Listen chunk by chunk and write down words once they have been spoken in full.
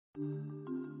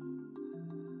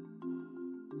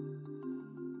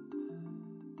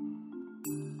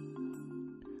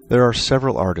There are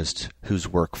several artists whose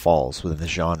work falls within the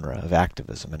genre of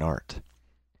activism and art.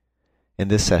 In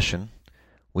this session,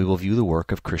 we will view the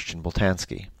work of Christian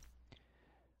Boltanski.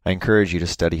 I encourage you to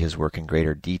study his work in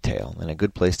greater detail, and a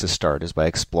good place to start is by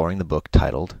exploring the book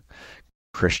titled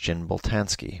Christian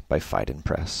Boltanski by Phaidon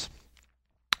Press.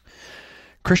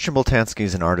 Christian Boltanski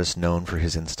is an artist known for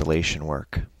his installation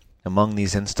work. Among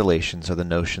these installations are the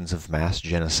notions of mass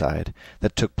genocide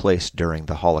that took place during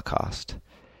the Holocaust.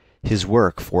 His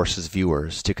work forces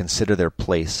viewers to consider their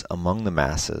place among the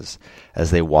masses as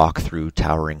they walk through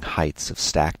towering heights of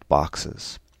stacked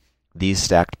boxes. These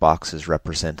stacked boxes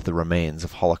represent the remains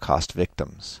of Holocaust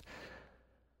victims.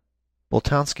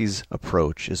 Boltanski's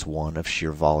approach is one of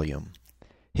sheer volume.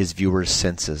 His viewers'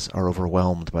 senses are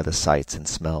overwhelmed by the sights and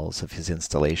smells of his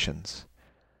installations.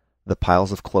 The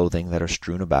piles of clothing that are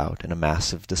strewn about in a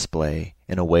massive display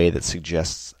in a way that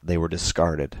suggests they were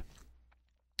discarded.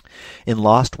 In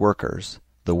Lost Workers,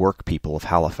 The Work People of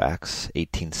Halifax,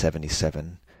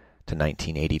 1877 to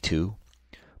 1982,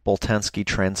 Boltanski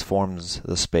transforms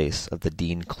the space of the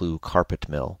Dean Clue carpet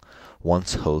mill,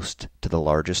 once host to the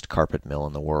largest carpet mill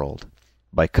in the world,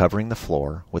 by covering the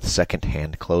floor with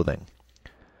second-hand clothing.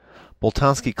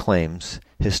 Boltanski claims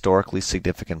historically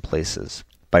significant places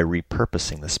by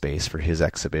repurposing the space for his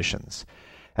exhibitions,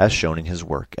 as shown in his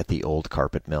work at the old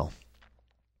carpet mill.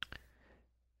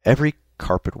 Every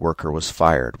carpet worker was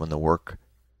fired when the work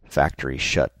factory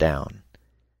shut down.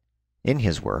 In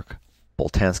his work,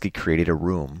 Boltanski created a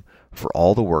room for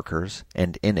all the workers,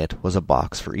 and in it was a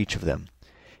box for each of them.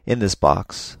 In this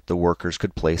box, the workers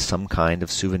could place some kind of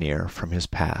souvenir from his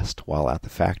past while at the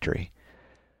factory.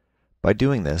 By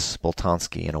doing this,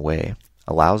 Boltanski, in a way,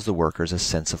 allows the workers a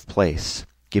sense of place,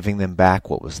 giving them back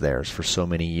what was theirs for so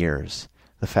many years,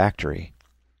 the factory.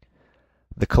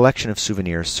 The collection of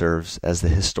souvenirs serves as the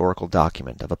historical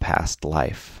document of a past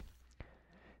life.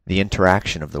 The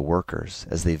interaction of the workers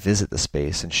as they visit the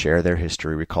space and share their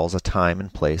history recalls a time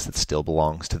and place that still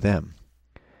belongs to them.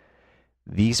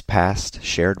 These past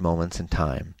shared moments in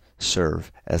time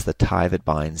serve as the tie that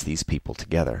binds these people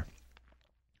together.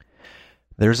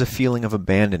 There is a feeling of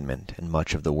abandonment in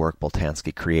much of the work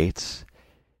Boltanski creates.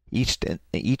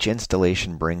 Each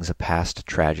installation brings a past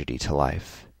tragedy to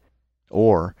life,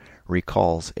 or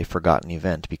recalls a forgotten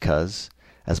event because,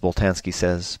 as Boltanski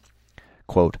says,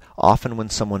 quote, "Often when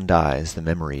someone dies, the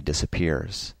memory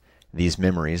disappears. These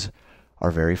memories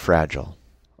are very fragile.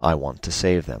 I want to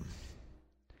save them."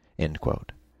 End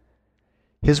quote.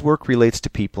 His work relates to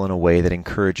people in a way that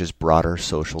encourages broader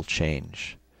social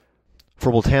change. For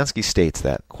Boltanski states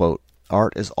that, quote,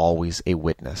 "Art is always a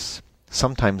witness,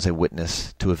 sometimes a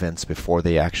witness to events before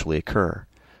they actually occur.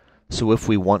 So if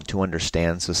we want to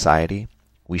understand society,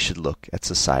 we should look at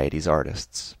society's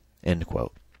artists." End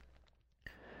quote.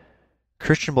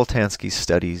 Christian Boltanski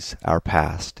studies our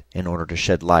past in order to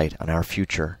shed light on our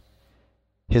future.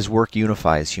 His work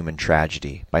unifies human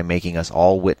tragedy by making us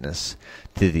all witness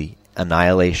to the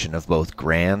annihilation of both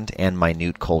grand and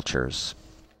minute cultures.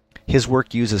 His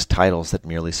work uses titles that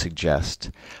merely suggest,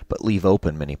 but leave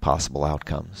open many possible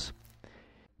outcomes.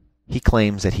 He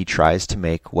claims that he tries to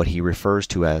make what he refers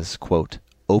to as, quote,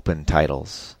 "open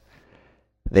titles."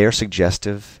 They are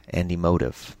suggestive and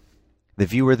emotive. The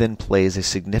viewer then plays a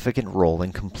significant role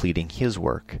in completing his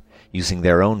work, using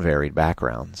their own varied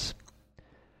backgrounds.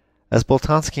 As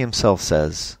Boltanski himself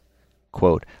says,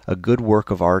 quote, "A good work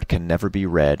of art can never be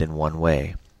read in one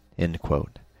way." End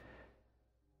quote.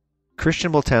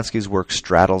 Christian Boltanski's work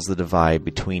straddles the divide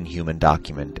between human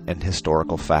document and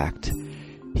historical fact.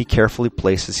 He carefully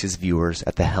places his viewers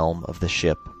at the helm of the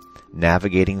ship,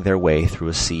 navigating their way through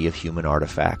a sea of human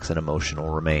artifacts and emotional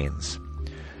remains,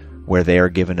 where they are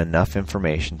given enough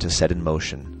information to set in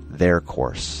motion their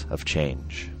course of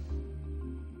change.